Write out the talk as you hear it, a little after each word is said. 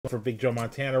For Big Joe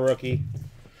Montana rookie.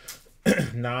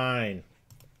 9.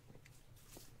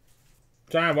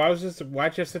 John,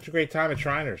 why'd you have such a great time at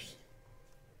Shriners?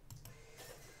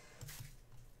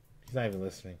 He's not even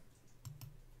listening.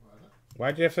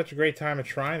 Why'd you have such a great time at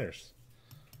Shriners?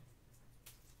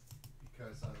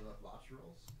 Because I love lobster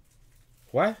rolls.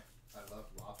 What? I love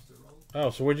lobster rolls. Oh,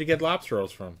 so where'd you get lobster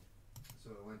rolls from? So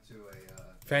I went to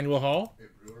Faneuil Hall?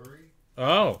 a brewery.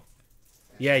 Oh.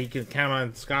 Yeah, you can count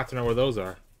on Scott to know where those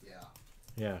are. Yeah.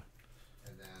 Yeah.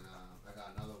 And then I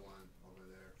got another one over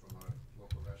there from a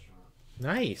local restaurant.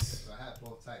 Nice. So I had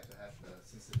both types. I had the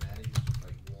Cincinnati, which is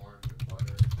like warm with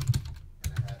butter.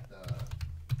 And I had the,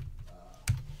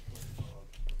 what's it called?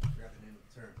 I forgot the name of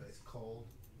the term, but it's cold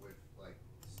with like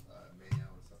mayo and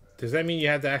stuff like that. Does that mean you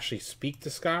had to actually speak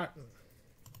to Scott?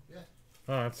 Yeah.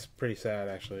 Oh, that's pretty sad,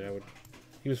 actually.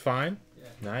 He was fine? Yeah.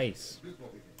 Nice. He was well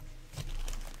behaved.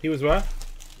 He was what?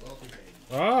 Well behaved.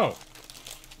 Oh.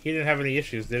 He didn't have any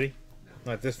issues, did he?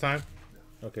 No. Not this time?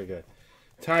 No. Okay, good.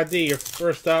 Todd D, you're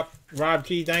first up. Rob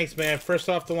G, thanks, man. First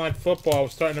off the line football. We're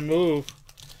starting to move.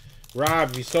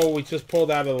 Rob, you saw what we just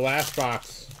pulled out of the last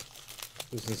box.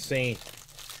 It was insane.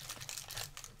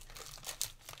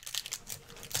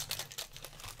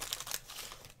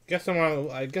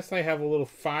 I guess I have a little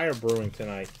fire brewing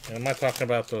tonight. And I'm not talking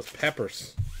about those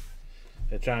peppers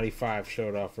that Johnny 5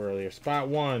 showed off earlier. Spot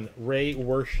 1, Ray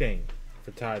Wershing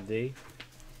for Todd D.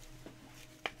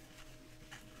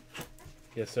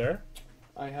 Yes, sir?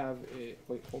 I have a...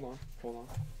 Wait, hold on.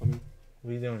 Let me...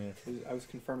 What are you doing here? I was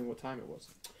confirming what time it was.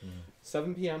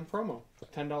 7 p.m. promo.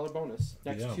 $10 bonus.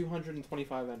 Next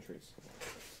 225 entries.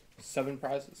 7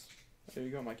 prizes. There you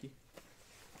go, Mikey.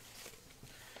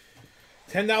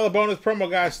 $10 bonus promo,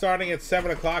 guys, starting at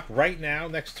 7 o'clock right now.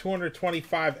 Next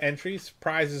 225 entries.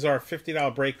 Prizes are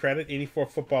 $50 break credit, 84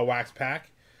 football wax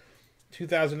pack,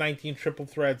 2019 triple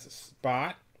threads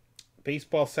spot,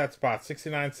 baseball set spot,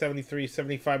 69, 73,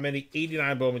 75 mini,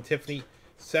 89 Bowman Tiffany.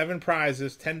 7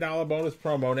 prizes, $10 bonus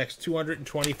promo, next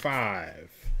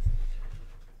 225.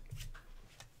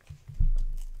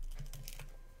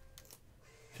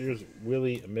 Here's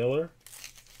Willie Miller.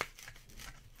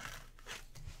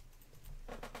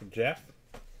 For Jeff.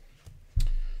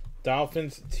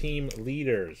 Dolphins team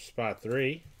leaders, spot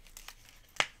 3.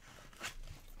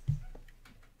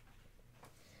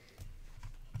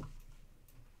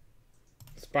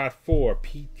 Spot 4,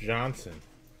 Pete Johnson.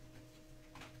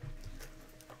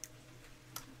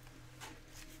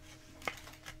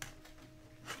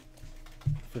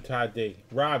 For Todd D.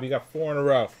 Rob, you got 4 in a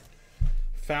row.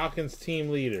 Falcons team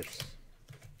leaders.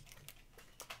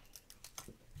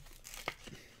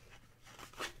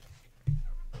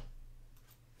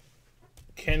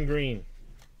 Ken Green.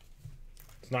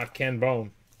 It's not Ken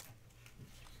Bone.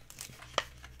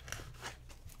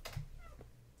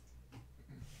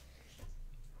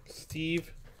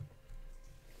 Steve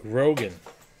Grogan.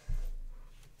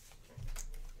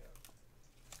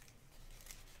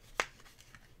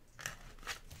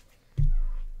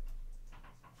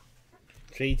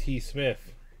 J.T.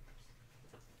 Smith.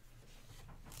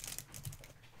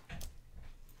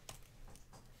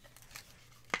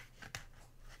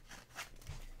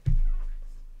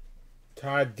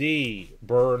 Todd D.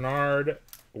 Bernard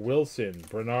Wilson.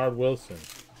 I'm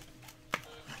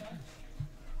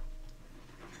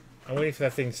waiting for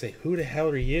that thing to say, who the hell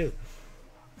are you?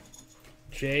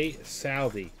 Jay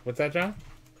Saldi. What's that, John?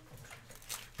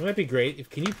 Wouldn't that be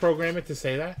great? Can you program it to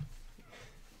say that?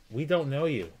 We don't know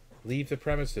you. Leave the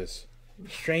premises.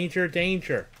 Stranger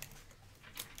danger.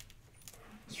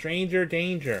 Stranger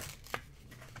danger.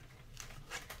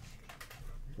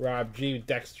 Rob G.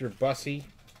 Dexter Bussey.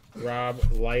 Rob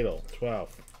Lytle.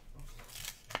 12.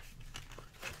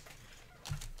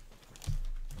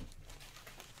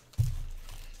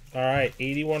 All right.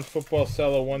 81 football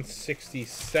cello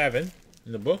 167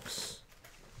 in the books.